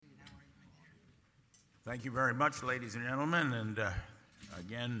Thank you very much, ladies and gentlemen, and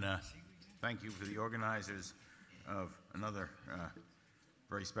again, thank you for the organizers of another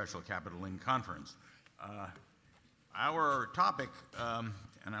very special Capital Link conference. Our topic,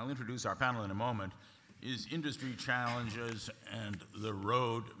 and I'll introduce our panel in a moment, is industry challenges and the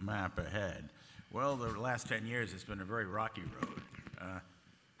road map ahead. Well, the last 10 years has been a very rocky road.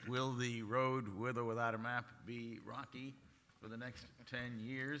 Will the road with or without a map be rocky for the next 10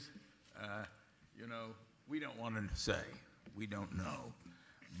 years? You know, we don't want to say. We don't know.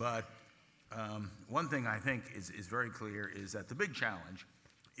 But one thing I think is very clear is that the big challenge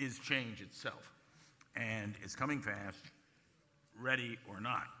is change itself. And it's coming fast, ready or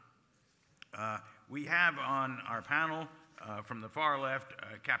not. We have on our panel, from the far left,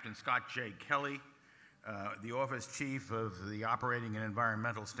 Captain Scott J. Kelly, the Office Chief of the Operating and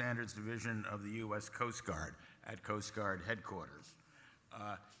Environmental Standards Division of the U.S. Coast Guard at Coast Guard Headquarters.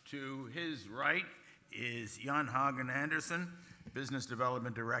 To his right is Jan Hagen Andersen, Business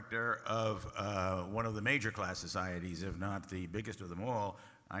Development Director of one of the major class societies, if not the biggest of them all.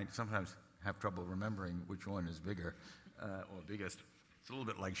 I sometimes have trouble remembering which one is bigger or biggest. It's a little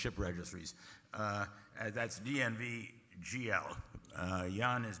bit like ship registries. That's DNV-GL.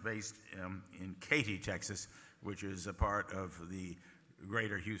 Jan is based in Katy, Texas, which is a part of the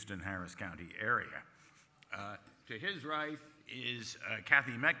greater Houston-Harris County area. To his right is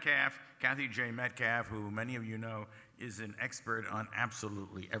Kathy Metcalf, Kathy J. Metcalf, who many of you know is an expert on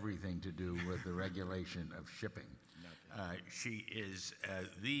absolutely everything to do with the regulation of shipping. She is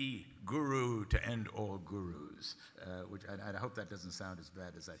the guru to end all gurus, which I hope that doesn't sound as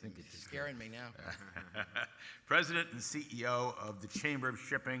bad as I think it is. It's scaring me now. President and CEO of the Chamber of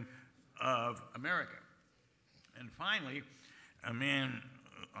Shipping of America. And finally, a man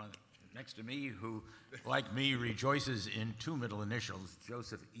next to me who, like me, rejoices in two middle initials,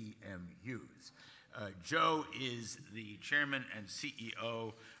 Joseph E.M. Hughes. Joe is the chairman and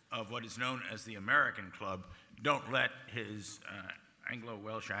CEO of what is known as the American Club. Don't let his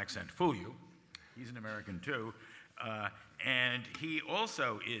Anglo-Welsh accent fool you. He's an American too. And he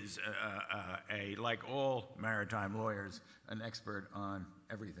also is, like all maritime lawyers, an expert on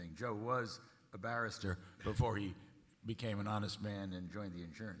everything. Joe was a barrister before he became an honest man and joined the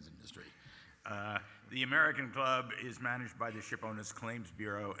insurance industry. The American Club is managed by the Shipowners Claims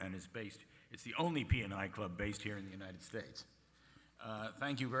Bureau and is based, it's the only P&I club based here in the United States.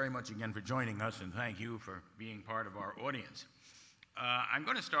 Thank you very much again for joining us, and thank you for being part of our audience. I'm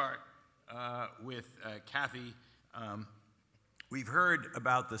going to start with Kathy. We've heard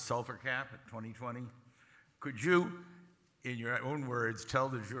about the sulfur cap at 2020. Could you, in your own words, tell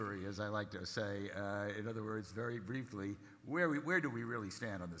the jury, as I like to say, in other words, very briefly, where do we really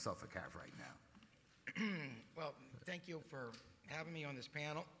stand on the sulfur cap right now? Well, thank you for having me on this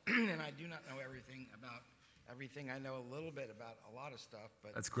panel, and I do not know everything about everything. I know a little bit about a lot of stuff,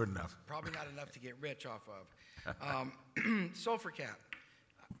 but that's good enough. Probably not enough to get rich off of. Sulfur cap.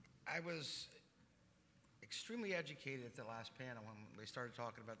 I was extremely educated at the last panel when we started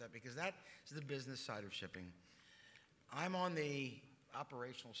talking about that, because that is the business side of shipping. I'm on the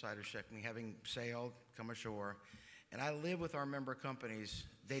operational side of shipping, having sailed, come ashore, and I live with our member companies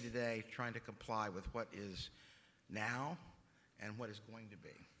day to day trying to comply with what is now and what is going to be.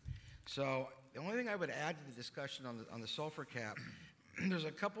 So the only thing I would add to the discussion on the sulfur cap, there's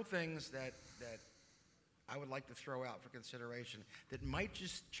a couple things that I would like to throw out for consideration that might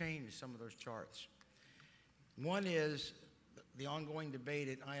just change some of those charts. One is the ongoing debate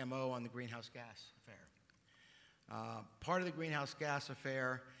at IMO on the greenhouse gas affair. Part of the greenhouse gas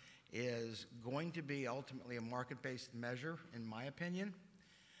affair is going to be ultimately a market-based measure, in my opinion,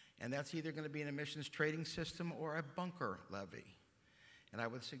 and that's either going to be an emissions trading system or a bunker levy. And I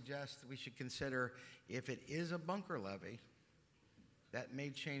would suggest that we should consider, if it is a bunker levy, that may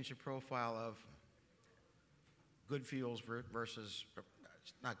change the profile of good fuels versus,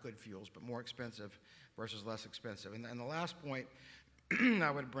 not good fuels, but more expensive versus less expensive. And the last point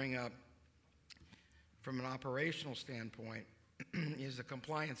I would bring up from an operational standpoint is the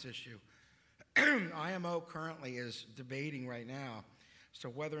compliance issue. IMO currently is debating right now so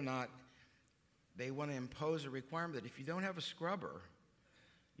whether or not they want to impose a requirement that if you don't have a scrubber,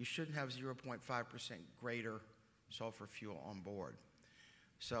 you shouldn't have 0.5% greater sulfur fuel on board.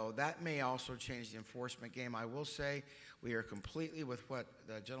 So that may also change the enforcement game. I will say we are completely with what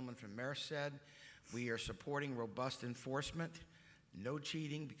the gentleman from Maersk said. We are supporting robust enforcement, no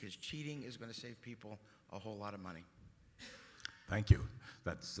cheating, because cheating is going to save people a whole lot of money. Thank you.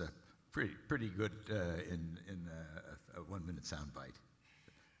 That's pretty good in a 1-minute soundbite.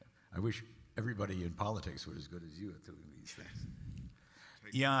 I wish everybody in politics were as good as you at doing these things.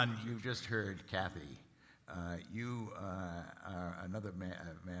 Jan, you've just heard Kathy You are another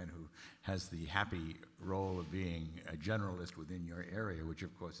man who has the happy role of being a generalist within your area, which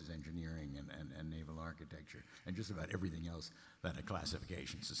of course is engineering and naval architecture, and just about everything else that a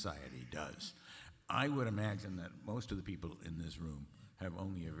classification society does. I would imagine that most of the people in this room have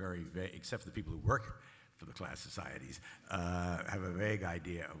only a very vague, except for the people who work for the class societies, have a vague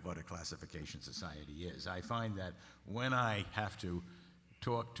idea of what a classification society is. I find that when I have to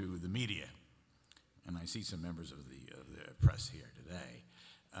talk to the media, and I see some members of the press here today,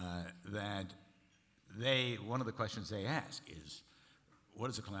 that one of the questions they ask is, what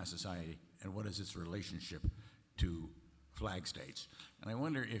is a class society and what is its relationship to flag states? And I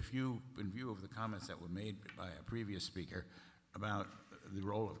wonder if you, in view of the comments that were made by a previous speaker about the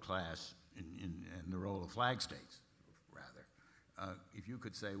role of class and the role of flag states, rather, if you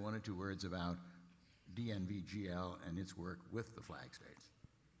could say one or two words about DNVGL and its work with the flag states.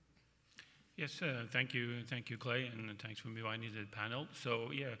 Yes, thank you, Clay, and thanks for inviting me to the panel.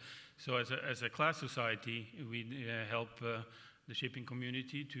 So as a class society, we help the shipping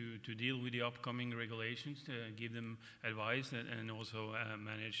community to deal with the upcoming regulations, to give them advice and also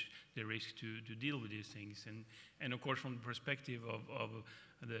manage the risk to deal with these things. And of course, from the perspective of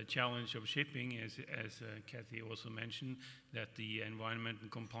the challenge of shipping, as Kathy also mentioned, that the environment and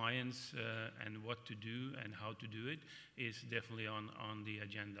compliance and what to do and how to do it is definitely on the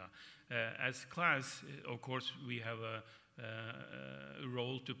agenda. As class, of course, we have a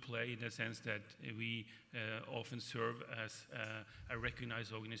role to play in the sense that we often serve as a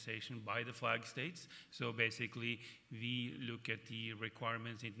recognized organization by the flag states. So basically, we look at the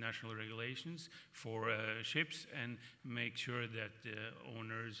requirements, international regulations for ships and make sure that the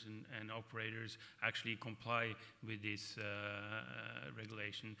owners and operators actually comply with this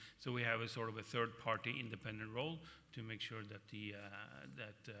regulation. So we have a sort of a third-party independent role to make sure that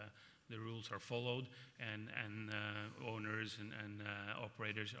the rules are followed and owners and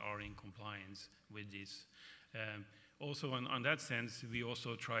operators are in compliance with this. Also on that sense, we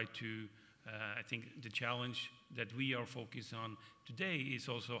also try to, I think the challenge that we are focused on today is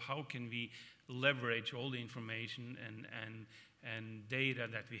also how can we leverage all the information and data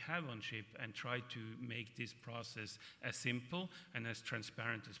that we have on ship and try to make this process as simple and as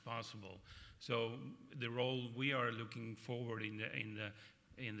transparent as possible. So the role we are looking forward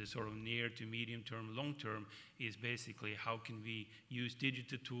in the sort of near to medium term, long term, is basically how can we use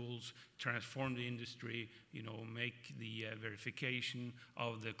digital tools, transform the industry, make the verification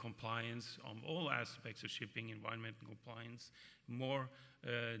of the compliance on all aspects of shipping, environment and compliance more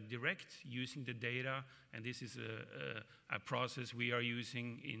direct, using the data. And this is a process we are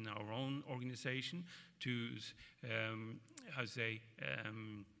using in our own organization to,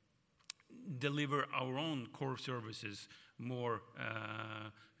 deliver our own core services more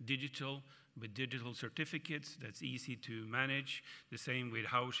digital, with digital certificates that's easy to manage. The same with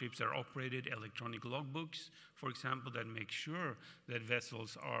how ships are operated, electronic logbooks, for example, that make sure that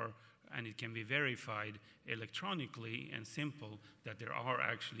vessels are, and it can be verified electronically and simple, that they are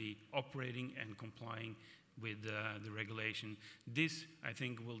actually operating and complying with the regulation. This, I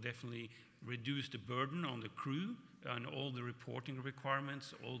think, will definitely reduce the burden on the crew and all the reporting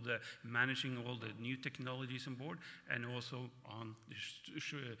requirements, all the managing all the new technologies on board, and also on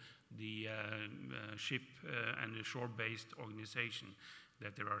the ship and the shore-based organization,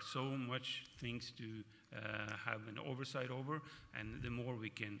 that there are so much things to have an oversight over, and the more we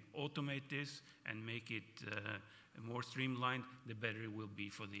can automate this and make it more streamlined, the better it will be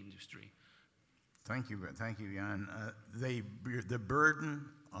for the industry. Thank you, Jan. The burden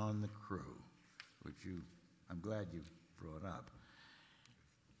on the crew, which I'm glad you brought up.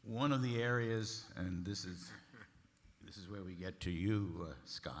 One of the areas, and this is where we get to you,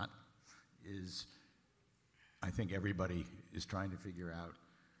 Scott, is I think everybody is trying to figure out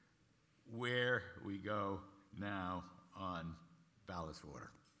where we go now on ballast water,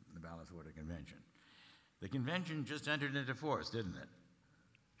 the Ballast Water Convention. The convention just entered into force, didn't it?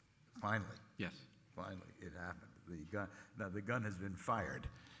 Finally. Yes. Finally, it happened. The gun has been fired.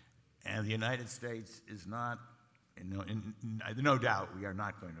 And the United States is not, no doubt, we are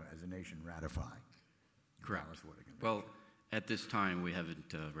not going to, as a nation, ratify Correct. the Ballast Water Convention. Well, at this time, we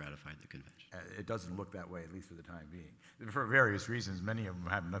haven't ratified the convention. It doesn't look that way, at least for the time being. For various reasons, many of them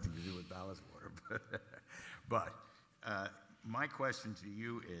have nothing to do with ballast water. But my question to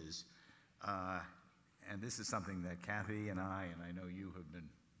you is, and this is something that Kathy and I know you have been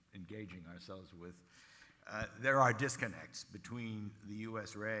engaging ourselves with, there are disconnects between the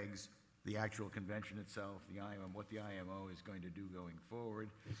U.S. regs, the actual convention itself, the IMO, what the IMO is going to do going forward,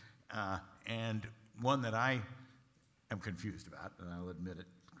 and one that I am confused about, and I'll admit it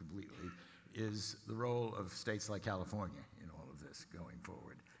completely, is the role of states like California in all of this going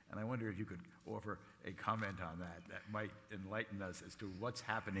forward. And I wonder if you could offer a comment on that that might enlighten us as to what's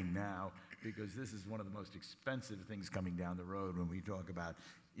happening now, because this is one of the most expensive things coming down the road when we talk about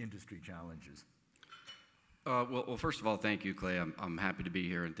industry challenges. Well, first of all, thank you, Clay. I'm happy to be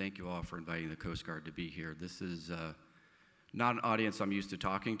here, and thank you all for inviting the Coast Guard to be here. This is not an audience I'm used to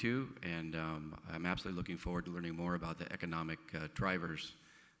talking to, and I'm absolutely looking forward to learning more about the economic drivers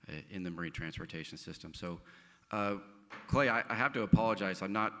in the marine transportation system. So, Clay, I have to apologize.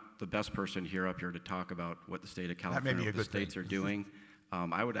 I'm not the best person up here to talk about what the state of California or the states are doing.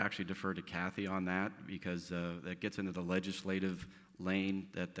 I would actually defer to Kathy on that, because that gets into the legislative lane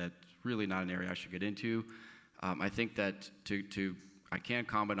that's really not an area I should get into. I think that I can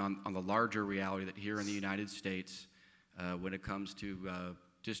comment on the larger reality that here in the United States, when it comes to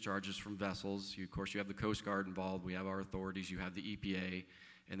discharges from vessels, of course you have the Coast Guard involved, we have our authorities, you have the EPA,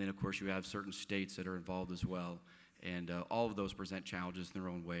 and then of course you have certain states that are involved as well. And all of those present challenges in their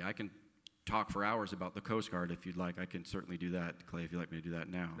own way. I can talk for hours about the Coast Guard if you'd like. I can certainly do that, Clay, if you'd like me to do that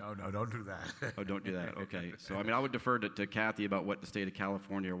now. No, don't do that. Oh, don't do that. Okay. So, I would defer to Kathy about what the state of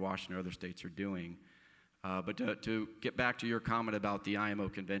California or Washington or other states are doing. But to get back to your comment about the IMO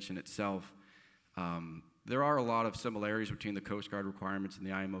convention itself, there are a lot of similarities between the Coast Guard requirements and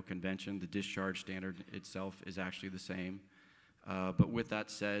the IMO convention. The discharge standard itself is actually the same. But with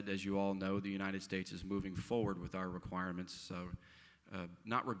that said, as you all know, the United States is moving forward with our requirements. So,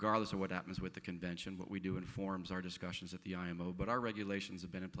 not regardless of what happens with the convention, what we do informs our discussions at the IMO, but our regulations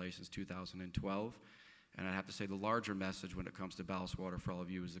have been in place since 2012. And I have to say the larger message when it comes to ballast water for all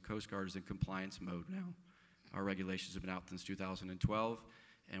of you is the Coast Guard is in compliance mode now. Our regulations have been out since 2012,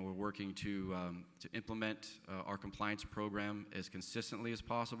 and we're working to implement our compliance program as consistently as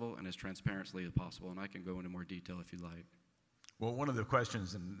possible and as transparently as possible. And I can go into more detail if you'd like. Well, one of the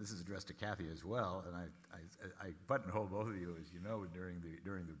questions, and this is addressed to Kathy as well, and I buttonholed both of you, as you know, during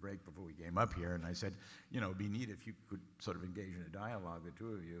the break before we came up here, and I said, it'd be neat if you could sort of engage in a dialogue, the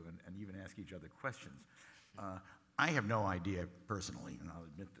two of you, and even ask each other questions. I have no idea personally, and I'll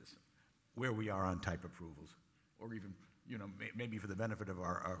admit this, where we are on type approvals, or even, maybe for the benefit of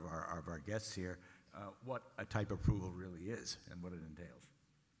our guests here, what a type approval really is and what it entails.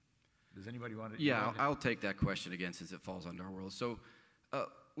 Does anybody want to? Yeah, I'll take that question again since it falls under our world. So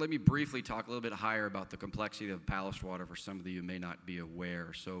let me briefly talk a little bit higher about the complexity of ballast water for some of you who may not be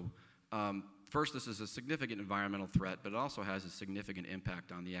aware. So first, this is a significant environmental threat, but it also has a significant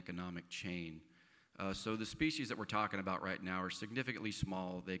impact on the economic chain. So the species that we're talking about right now are significantly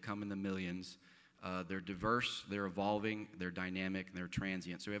small. They come in the millions. They're diverse, they're evolving, they're dynamic, and they're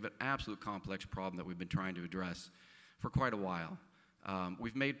transient. So we have an absolute complex problem that we've been trying to address for quite a while.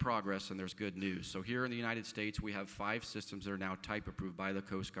 We've made progress, and there's good news. So here in the United States, we have 5 systems that are now type approved by the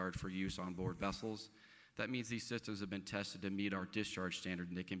Coast Guard for use on board vessels. That means these systems have been tested to meet our discharge standard,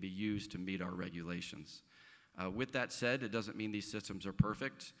 and they can be used to meet our regulations. With that said, it doesn't mean these systems are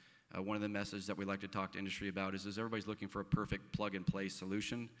perfect. One of the messages that we like to talk to industry about is everybody's looking for a perfect plug-and-play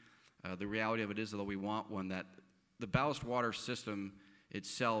solution. The reality of it is, though, we want one that the ballast water system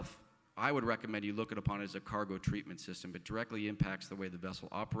itself, I would recommend you look upon it as a cargo treatment system. It directly impacts the way the vessel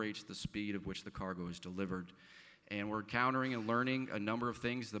operates, the speed of which the cargo is delivered. And we're encountering and learning a number of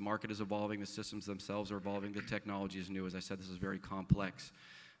things. The market is evolving, the systems themselves are evolving, the technology is new. As I said, this is very complex.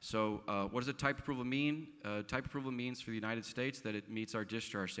 So what does a type approval mean? Type approval means for the United States that it meets our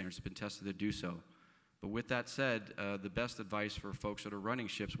discharge standards. It's been tested to do so. But with that said, the best advice for folks that are running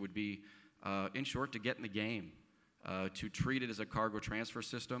ships would be, in short, to get in the game, to treat it as a cargo transfer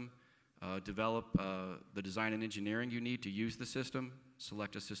system, develop the design and engineering you need to use the system,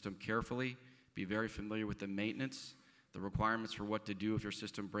 select a system carefully, be very familiar with the maintenance, the requirements for what to do if your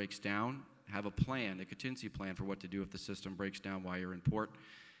system breaks down, have a plan, a contingency plan for what to do if the system breaks down while you're in port,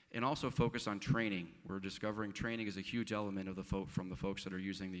 and also focus on training. We're discovering training is a huge element of from the folks that are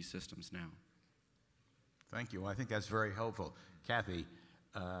using these systems now. Thank you. Well, I think that's very helpful. Kathy,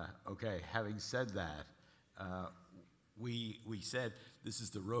 okay, having said that, we said this is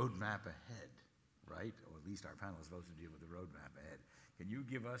the roadmap ahead, right? Or at least our panel is supposed to deal with the roadmap ahead. Can you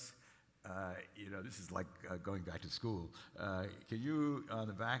give us, this is like going back to school. Can you, on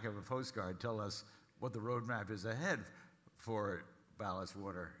the back of a postcard, tell us what the roadmap is ahead for ballast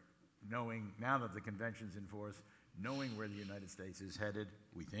water, knowing now that the convention's in force, knowing where the United States is headed,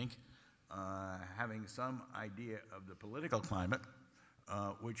 we think, having some idea of the political climate,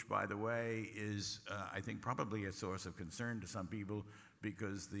 which, by the way, is, I think, probably a source of concern to some people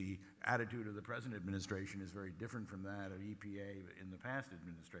because the attitude of the present administration is very different from that of EPA in the past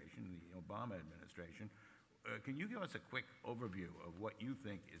administration, the Obama administration. Can you give us a quick overview of what you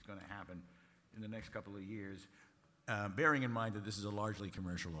think is going to happen in the next couple of years, bearing in mind that this is a largely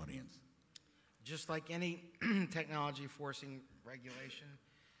commercial audience? Just like any technology forcing regulation,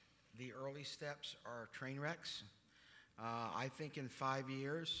 the early steps are train wrecks. I think in 5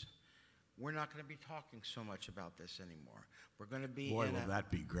 years, we're not going to be talking so much about this anymore. We're going to be Boy, in will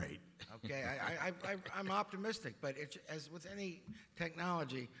that be great. Okay, I'm optimistic, but as with any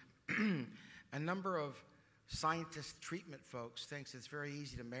technology, a number of scientist treatment folks thinks it's very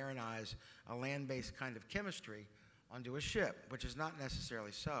easy to marinize a land-based kind of chemistry onto a ship, which is not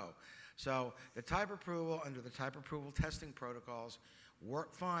necessarily so. So the type approval under the type approval testing protocols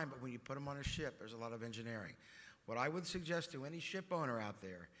work fine, but when you put them on a ship, there's a lot of engineering. What I would suggest to any ship owner out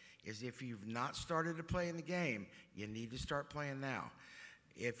there is if you've not started to play in the game, you need to start playing now.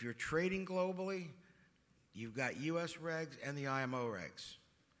 If you're trading globally, you've got US regs and the IMO regs.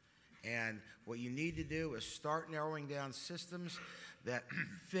 And what you need to do is start narrowing down systems that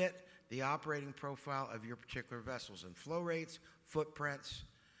fit the operating profile of your particular vessels and flow rates, footprints,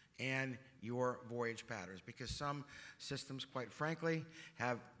 and your voyage patterns. Because some systems, quite frankly,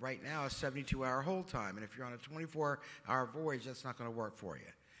 have right now a 72-hour hold time. And if you're on a 24-hour voyage, that's not going to work for you.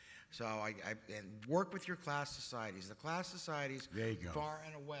 So and work with your class societies. The class societies, There you go. far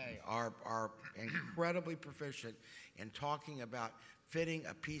and away, are incredibly proficient in talking about fitting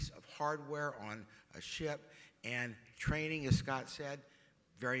a piece of hardware on a ship, and training, as Scott said,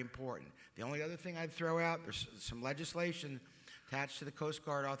 very important. The only other thing I'd throw out, there's some legislation attached to the Coast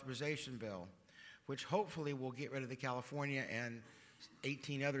Guard authorization bill, which hopefully will get rid of the California and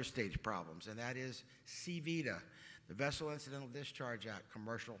 18 other states' problems, and that is CVITA, the Vessel Incidental Discharge Act,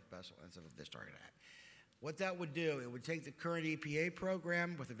 Commercial Vessel Incidental Discharge Act. What that would do, it would take the current EPA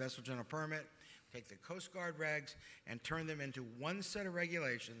program with the Vessel General Permit, take the Coast Guard regs, and turn them into one set of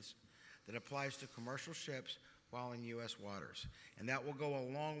regulations that applies to commercial ships while in U.S. waters. And that will go a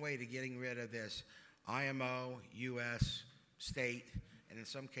long way to getting rid of this IMO, U.S., state, and in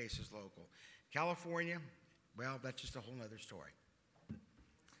some cases local. California, well, that's just a whole other story.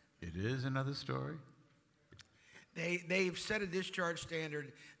 It is another story? They've set a discharge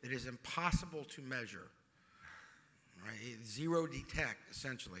standard that is impossible to measure. Right? Zero detect,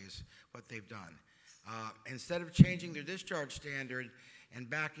 essentially, is what they've done. Instead of changing their discharge standard and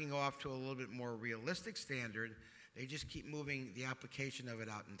backing off to a little bit more realistic standard, they just keep moving the application of it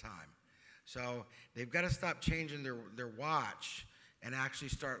out in time. So they've got to stop changing their watch and actually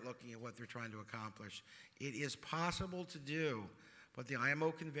start looking at what they're trying to accomplish. It is possible to do what the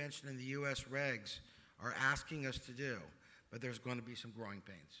IMO Convention and the U.S. regs are asking us to do, but there's going to be some growing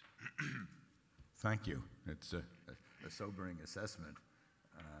pains. Thank you. It's a sobering assessment.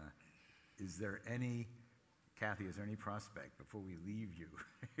 Is there any, Kathy, is there any prospect, before we leave you,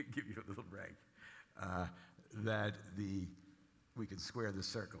 give you a little break, that we can square the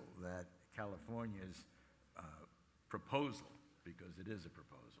circle, that California's proposal, because it is a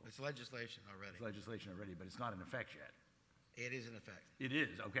proposal. It's legislation already. It's legislation already, but it's not in effect yet. It is in effect. It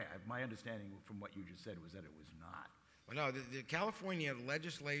is, okay. My understanding from what you just said was that it was not. Well, no, the California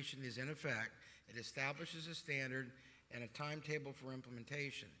legislation is in effect. It establishes a standard and a timetable for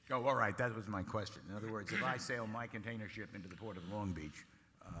implementation. Oh, all right, that was my question. In other words, if I sail my container ship into the port of Long Beach,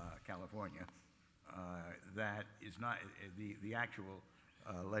 California, that is not, the actual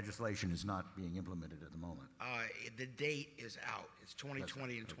legislation is not being implemented at the moment. The date is out. It's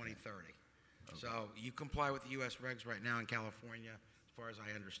 2020 and 2030. Okay. So you comply with the U.S. regs right now in California. As far as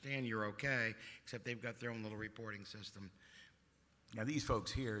I understand, you're okay, except they've got their own little reporting system. Now, these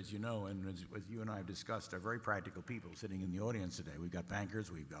folks here, as you know, and as you and I have discussed, are very practical people sitting in the audience today. We've got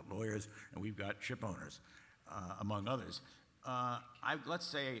bankers, we've got lawyers, and we've got ship owners, among others. Let's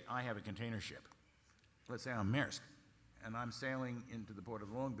say I have a container ship. Let's say I'm Maersk, and I'm sailing into the port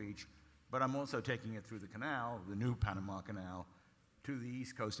of Long Beach, but I'm also taking it through the canal, the new Panama Canal, to the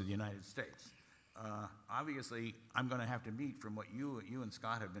east coast of the United States. Obviously, I'm going to have to meet, from what you and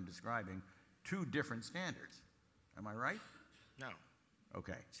Scott have been describing, two different standards. Am I right? No.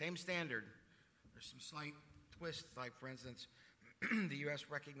 Okay. Same standard. There's some slight twists, like, for instance, the U.S.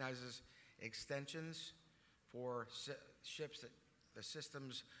 recognizes extensions for ships that the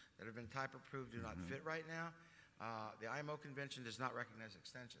systems that have been type approved do not fit right now. The IMO Convention does not recognize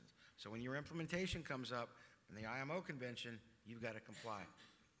extensions. So when your implementation comes up in the IMO Convention, you've got to comply.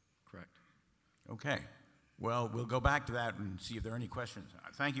 Correct. Okay. Well, we'll go back to that and see if there are any questions.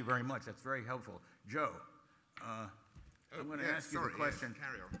 Thank you very much. That's very helpful. Joe, I'm going to ask you the question. Yes,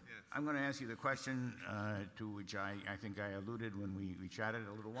 carry on. Yes. I'm going to ask you the question to which I think I alluded when we chatted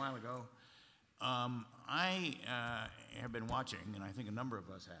a little while ago. I have been watching, and I think a number of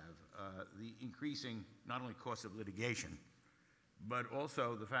us have, the increasing not only cost of litigation, but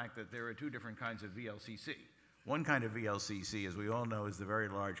also the fact that there are two different kinds of VLCC. One kind of VLCC, as we all know, is the very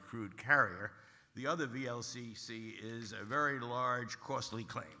large crude carrier. The other VLCC is a very large, costly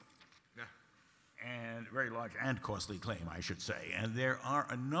claim. Yeah. And very large and costly claim, I should say. And there are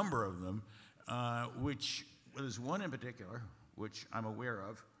a number of them, which there's one in particular, which I'm aware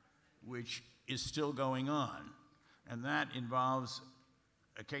of, which is still going on. And that involves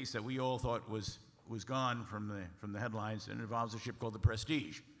a case that we all thought was gone from the headlines, and it involves a ship called the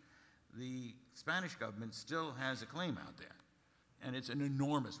Prestige. The Spanish government still has a claim out there, and it's an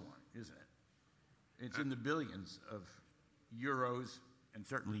enormous one, isn't it? It's in the billions of euros and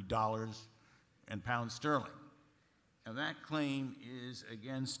certainly dollars and pounds sterling. And that claim is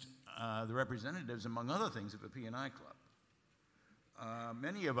against the representatives, among other things, of a P&I club.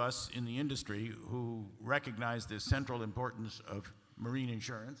 Many of us in the industry who recognize the central importance of marine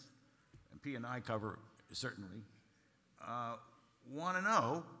insurance, and P&I cover certainly, want to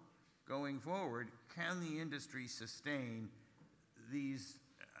know, going forward, can the industry sustain these,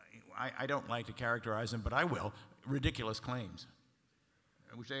 I don't like to characterize them, but I will, ridiculous claims,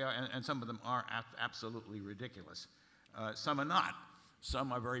 which they are, and some of them are absolutely ridiculous. Some are not.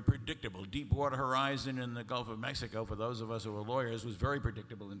 Some are very predictable. Deepwater Horizon in the Gulf of Mexico, for those of us who are lawyers, was very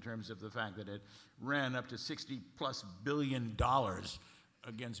predictable in terms of the fact that it ran up to $60+ billion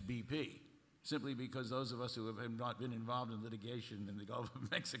against BP, simply because those of us who have not been involved in litigation in the Gulf of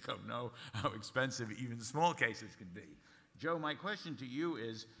Mexico know how expensive even small cases can be. Joe, my question to you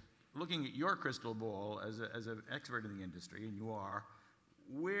is, looking at your crystal ball as an expert in the industry, and you are,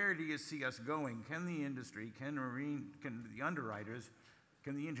 where do you see us going? Can the industry, can the underwriters,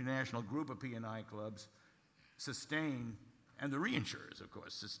 can the international group of P&I clubs sustain, and the reinsurers, of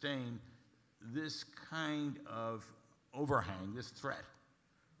course, sustain this kind of overhang, this threat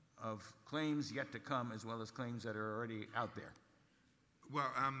of claims yet to come as well as claims that are already out there?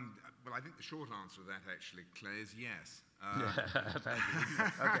 Well, I think the short answer to that, actually, Clay, is yes. Thank you.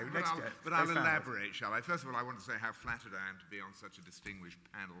 Okay, but I'll elaborate, shall I? First of all, I want to say how flattered I am to be on such a distinguished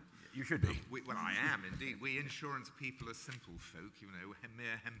panel. You should be. Well, I am, indeed. We insurance people are simple folk, you know,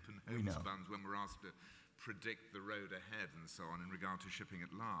 mere hempen homespuns when we're asked to predict the road ahead and so on in regard to shipping at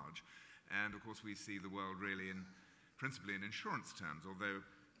large. And, of course, we see the world really principally in insurance terms, although,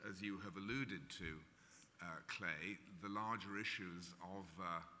 as you have alluded to, Clay, the larger issues of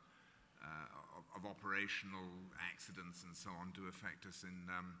operational accidents and so on do affect us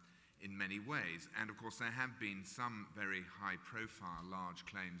in many ways. And of course, there have been some very high-profile large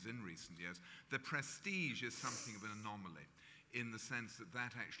claims in recent years. The Prestige is something of an anomaly in the sense that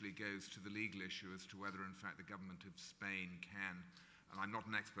that actually goes to the legal issue as to whether, in fact, the government of Spain can, and I'm not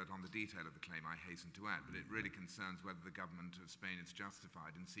an expert on the detail of the claim, I hasten to add, but it really concerns whether the government of Spain is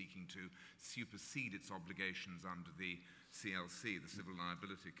justified in seeking to supersede its obligations under the CLC, the Civil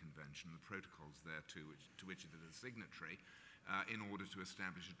Liability Convention, the protocols thereto, to which it is a signatory, in order to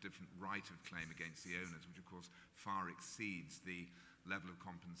establish a different right of claim against the owners, which of course far exceeds the level of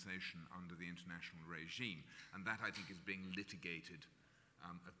compensation under the international regime. And that, I think, is being litigated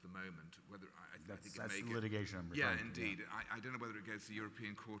at the moment. Whether that's the litigation I'm referring to. Yeah, indeed. Yeah. I don't know whether it goes to the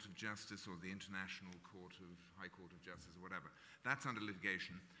European Court of Justice or the International High Court of Justice or whatever. That's under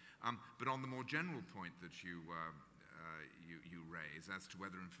litigation. But on the more general point that you raise as to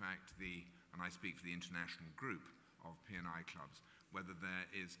whether, in fact, and I speak for the international group of P&I clubs, whether there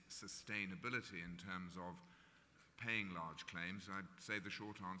is sustainability in terms of paying large claims, I'd say the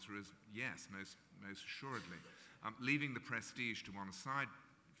short answer is yes, most assuredly. Leaving the Prestige to one side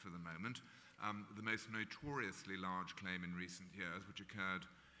for the moment, the most notoriously large claim in recent years, which occurred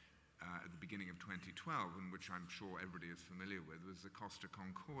at the beginning of 2012, and which I'm sure everybody is familiar with, was the Costa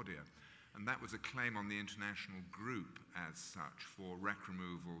Concordia. And that was a claim on the international group as such for wreck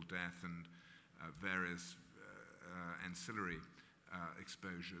removal, death, and various ancillary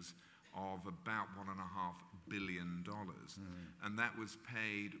exposures of about $1.5 billion. And that was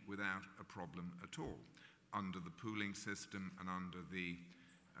paid without a problem at all under the pooling system and under the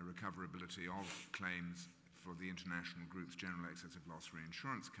recoverability of claims for the international group's general excessive loss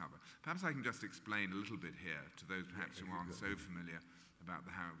reinsurance cover. Perhaps I can just explain a little bit here to those perhaps who aren't so familiar about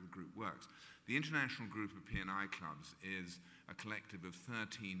how the group works. The International Group of P&I Clubs is a collective of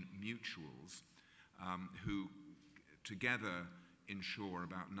 13 mutuals who together insure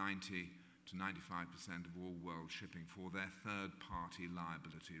about 90 to 95% of all world shipping for their third-party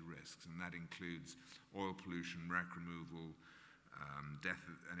liability risks, and that includes oil pollution, wreck removal, death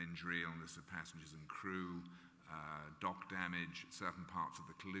and injury, illness of passengers and crew, dock damage, certain parts of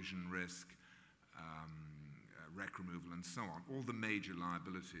the collision risk, wreck removal, and so on. All the major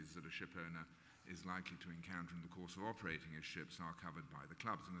liabilities that a ship owner is likely to encounter in the course of operating as ships are covered by the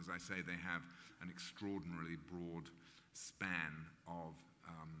clubs. And as I say, they have an extraordinarily broad span of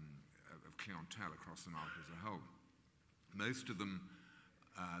clientele across the market as a whole. Most of them,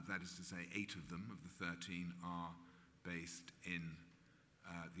 that is to say 8 of them, of the 13, are based in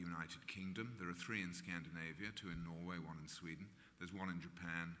the United Kingdom. There are 3 in Scandinavia, 2 in Norway, 1 in Sweden. There's 1 in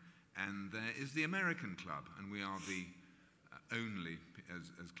Japan. And there is the American Club, and we are the only, as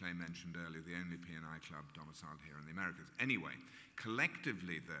Clay mentioned earlier, the only P&I club domiciled here in the Americas. Anyway,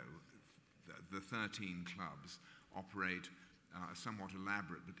 collectively, though, the 13 clubs operate a somewhat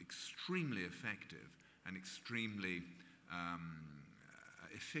elaborate but extremely effective and extremely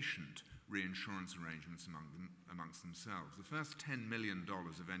efficient reinsurance arrangements amongst themselves. The first $10 million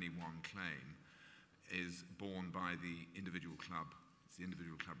of any one claim is borne by the individual club. It's the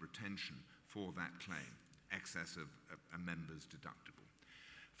individual club retention for that claim, excess of a member's deductible.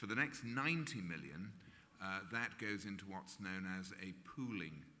 For the next $90 million, that goes into what's known as a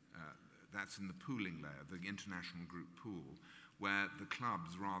pooling, that's in the pooling layer, the international group pool, where the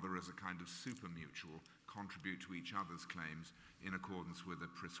clubs, rather as a kind of super mutual, contribute to each other's claims in accordance with a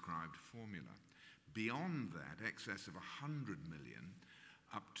prescribed formula. Beyond that, excess of $100 million,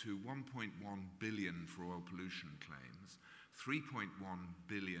 up to $1.1 billion for oil pollution claims, $3.1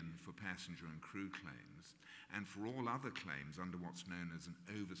 billion for passenger and crew claims, and for all other claims under what's known as an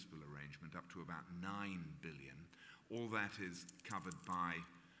overspill arrangement, up to about $9 billion. All that is covered by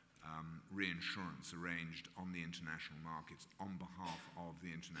reinsurance arranged on the international markets on behalf of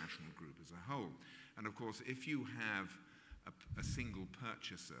the international group as a whole. And of course, if you have a single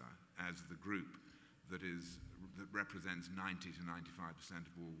purchaser as the group that represents 90 to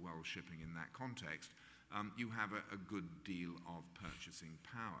 95% of all world shipping in that context, you have a good deal of purchasing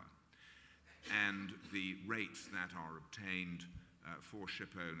power. And the rates that are obtained for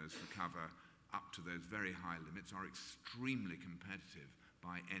ship owners to cover up to those very high limits are extremely competitive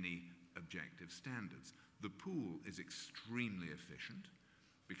by any objective standards. The pool is extremely efficient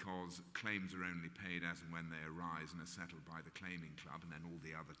because claims are only paid as and when they arise and are settled by the claiming club, and then all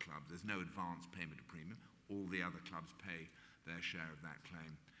the other clubs. There's no advance payment of premium. All the other clubs pay their share of that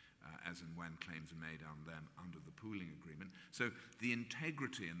claim as and when claims are made on them under the pooling agreement. So the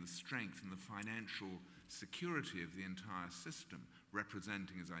integrity and the strength and the financial security of the entire system,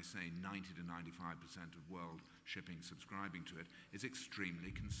 representing, as I say, 90 to 95% of world shipping subscribing to it, is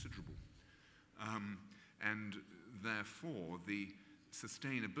extremely considerable. And therefore, the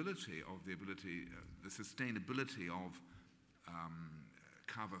sustainability of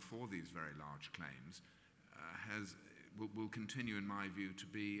cover for these very large claims will continue, in my view, to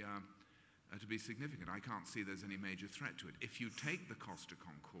be significant. I can't see there's any major threat to it. If you take the Costa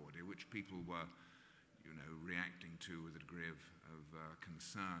Concordia, which people were, reacting to with a degree of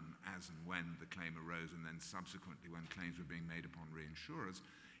concern as and when the claim arose, and then subsequently when claims were being made upon reinsurers,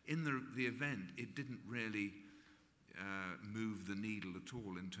 in the event, it didn't really move the needle at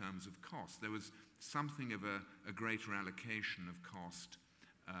all in terms of cost. There was something of a greater allocation of cost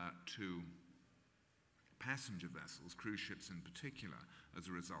to passenger vessels, cruise ships in particular, as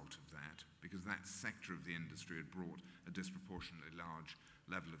a result of that, because that sector of the industry had brought a disproportionately large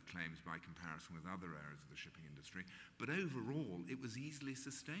level of claims by comparison with other areas of the shipping industry. But overall, it was easily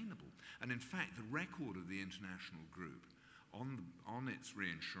sustainable. And in fact, the record of the international group on its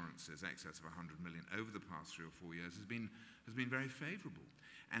reinsurances, excess of $100 million over the past 3 or 4 years, has been very favorable.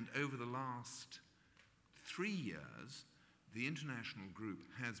 And over the last 3 years, the international group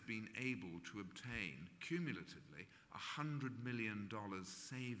has been able to obtain cumulatively $100 million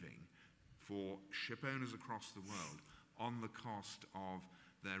saving for ship owners across the world on the cost of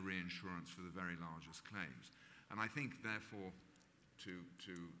their reinsurance for the very largest claims. And I think, therefore, to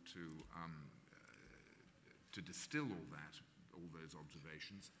distill all those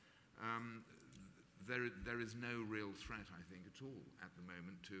observations, there is no real threat, I think, at all at the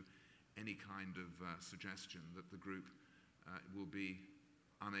moment to any kind of suggestion that the group will be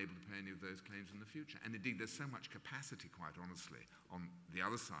unable to pay any of those claims in the future. And indeed, there's so much capacity, quite honestly, on the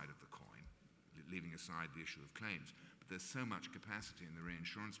other side of the coin, leaving aside the issue of claims, but there's so much capacity in the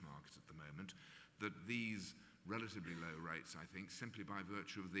reinsurance markets at the moment that these relatively low rates, I think, simply by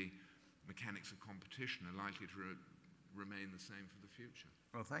virtue of the mechanics of competition, are likely to remain the same for the future.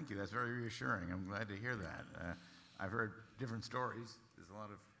 Well, thank you. That's very reassuring. I'm glad to hear that. I've heard different stories. There's a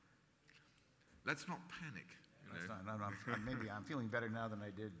lot of... Let's not panic. Maybe I'm feeling better now than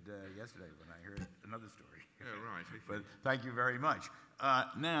I did yesterday when I heard another story. Yeah, right. But thank you very much.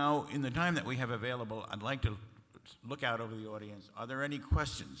 Now, in the time that we have available, I'd like to look out over the audience. Are there any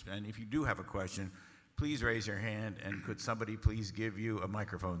questions? And if you do have a question, please raise your hand, and could somebody please give you a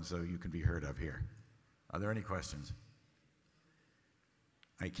microphone so you can be heard up here? Are there any questions?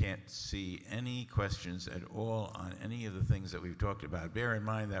 I can't see any questions at all on any of the things that we've talked about. Bear in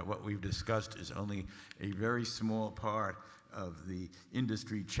mind that what we've discussed is only a very small part of the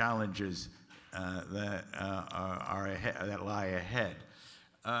industry challenges that lie ahead.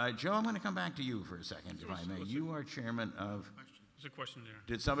 Joe, I'm going to come back to you for a second, if I may. You are chairman of. There's a question there.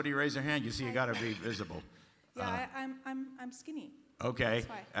 Did somebody raise their hand? You see, you got to be visible. Yeah, I'm skinny. Okay.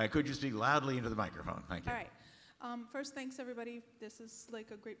 That's why. Could you speak loudly into the microphone? Thank you. All right. First, thanks everybody. This is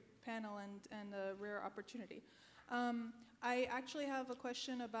like a great panel and a rare opportunity. I actually have a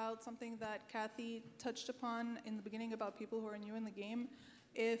question about something that Kathy touched upon in the beginning about people who are new in the game.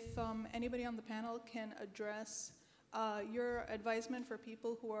 If anybody on the panel can address your advisement for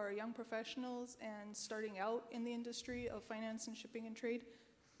people who are young professionals and starting out in the industry of finance and shipping and trade,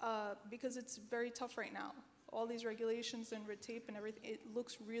 because it's very tough right now. All these regulations and red tape and everything, it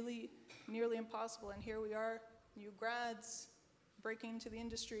looks really nearly impossible. And here we are, new grads breaking into the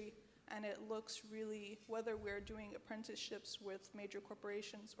industry, and it looks really, whether we're doing apprenticeships with major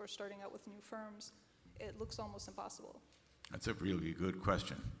corporations or starting out with new firms, it looks almost impossible. That's a really good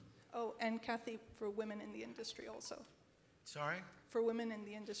question. Oh, and Kathy, for women in the industry also. Sorry? For women in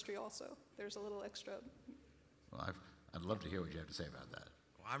the industry also. There's a little extra. Well, I'd love to hear what you have to say about that.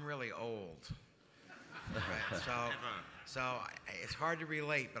 Well, I'm really old. Right, so it's hard to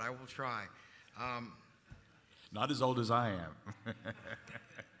relate, but I will try. Not as old as I am,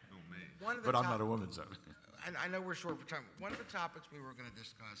 One of the but I'm top- not a woman, so. I know we're short for time. One of the topics we were going to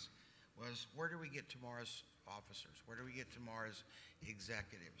discuss was where do we get tomorrow's officers? Where do we get tomorrow's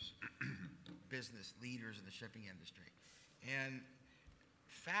executives, business leaders in the shipping industry? And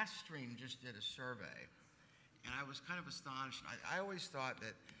FastStream just did a survey, and I was kind of astonished. I always thought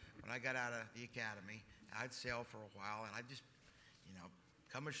that when I got out of the academy, I'd sail for a while, and I'd just,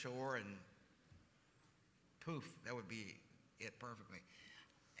 come ashore and poof, that would be it perfectly.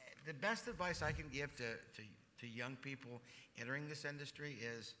 The best advice I can give to young people entering this industry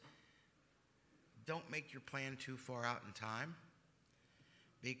is don't make your plan too far out in time,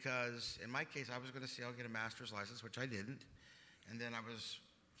 because in my case, I was going to sail, get a master's license, which I didn't, and then I was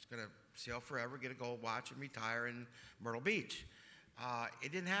going to sail forever, get a gold watch, and retire in Myrtle Beach.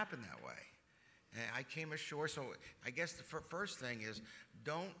 It didn't happen that way. And I came ashore, so I guess the first thing is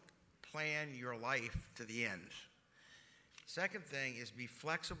don't plan your life to the end. Second thing is be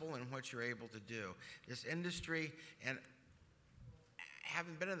flexible in what you're able to do. This industry, and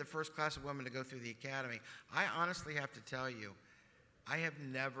having been in the first class of women to go through the academy, I honestly have to tell you, I have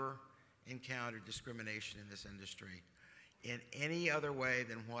never encountered discrimination in this industry in any other way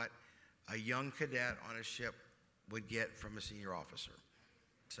than what a young cadet on a ship would get from a senior officer.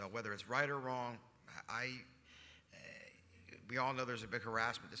 So whether it's right or wrong, we all know there's a big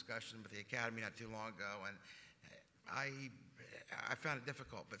harassment discussion with the academy not too long ago, and I found it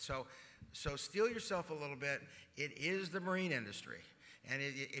difficult. But so steel yourself a little bit. It is the marine industry, and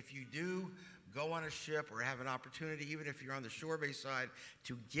if you do go on a ship or have an opportunity, even if you're on the shore-based side,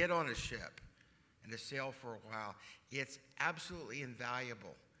 to get on a ship and to sail for a while, it's absolutely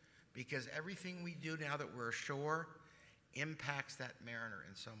invaluable, because everything we do now that we're ashore impacts that mariner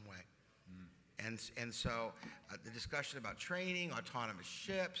in some way. And so the discussion about training, autonomous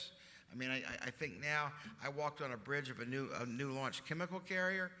ships, I mean, I think now I walked on a bridge of a new launch chemical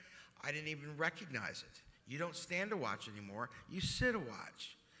carrier. I didn't even recognize it. You don't stand to watch anymore. You sit to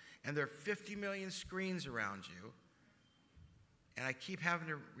watch. And there are 50 million screens around you. And I keep having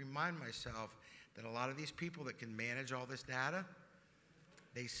to remind myself that a lot of these people that can manage all this data,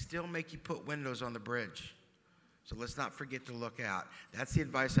 they still make you put windows on the bridge. So let's not forget to look out. That's the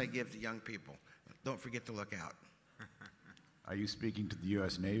advice I give to young people. Don't forget to look out. Are you speaking to the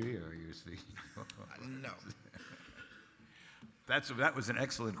U.S. Navy, or are you speaking? No. That was an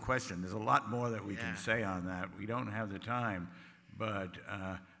excellent question. There's a lot more that we can say on that. We don't have the time, but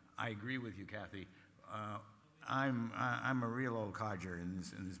I agree with you, Kathy. I'm a real old codger in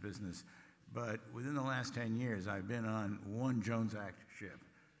this business, but within the last 10 years, I've been on one Jones Act ship,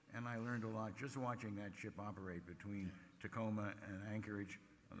 and I learned a lot just watching that ship operate between Tacoma and Anchorage,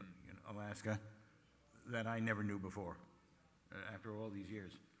 Alaska, that I never knew before. After all these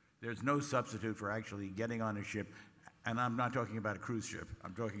years, there's no substitute for actually getting on a ship, and I'm not talking about a cruise ship.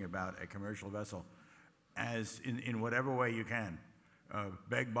 I'm talking about a commercial vessel, as in whatever way you can.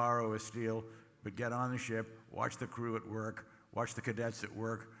 Beg, borrow, or steal, but get on the ship, watch the crew at work, watch the cadets at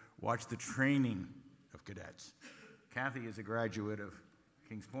work, watch the training of cadets. Kathy is a graduate of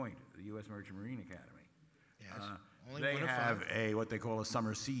Kings Point, the U.S. Merchant Marine Academy. Yes. Only They one of have five. what they call a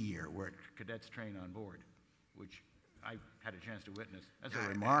summer sea year, where cadets train on board, which I had a chance to witness. That's a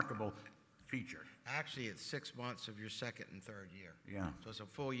remarkable feature. Actually, it's 6 months of your second and third year. Yeah. So it's a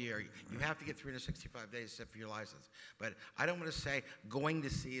full year. You have to get 365 days except for your license. But I don't want to say going to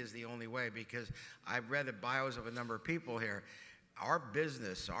sea is the only way, because I've read the bios of a number of people here. Our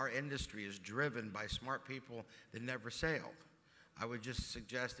business, our industry is driven by smart people that never sailed. I would just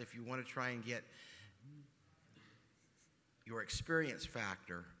suggest, if you want to try and get your experience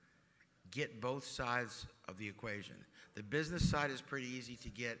factor, get both sides of the equation. The business side is pretty easy to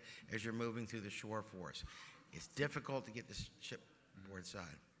get as you're moving through the shore force. It's difficult to get the shipboard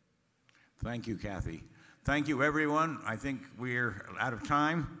side. Thank you, Kathy. Thank you, everyone. I think we're out of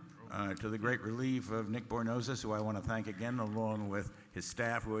time, to the great relief of Nick Bornozis, who I want to thank again, along with his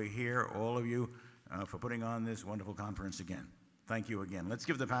staff who are here, all of you, for putting on this wonderful conference again. Thank you again. Let's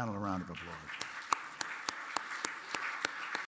give the panel a round of applause.